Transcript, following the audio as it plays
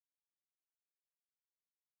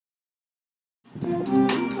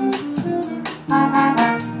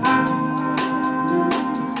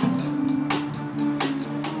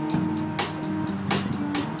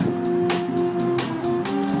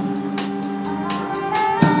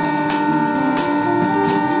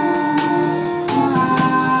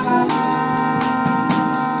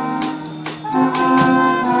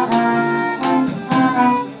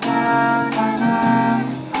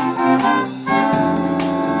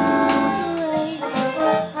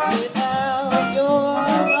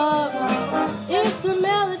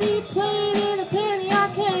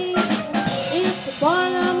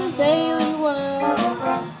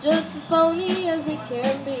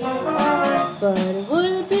But it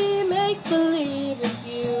wouldn't be make-believe if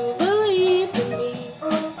you believed in me.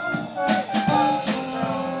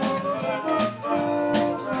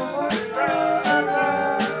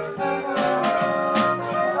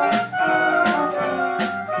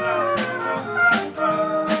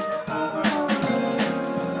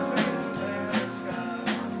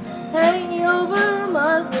 Hanging over a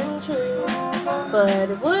muslin tree. But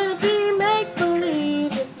it wouldn't be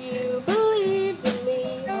make-believe if you believed in me.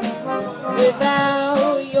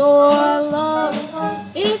 Without your love,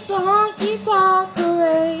 it's a honky-tonk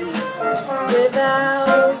parade.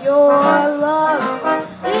 Without your love,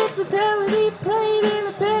 it's a parody played in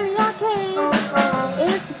a penny arcade.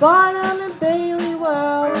 It's a Barnum and Bailey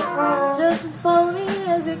world, just as phony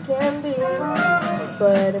as it can be.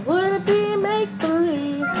 But it would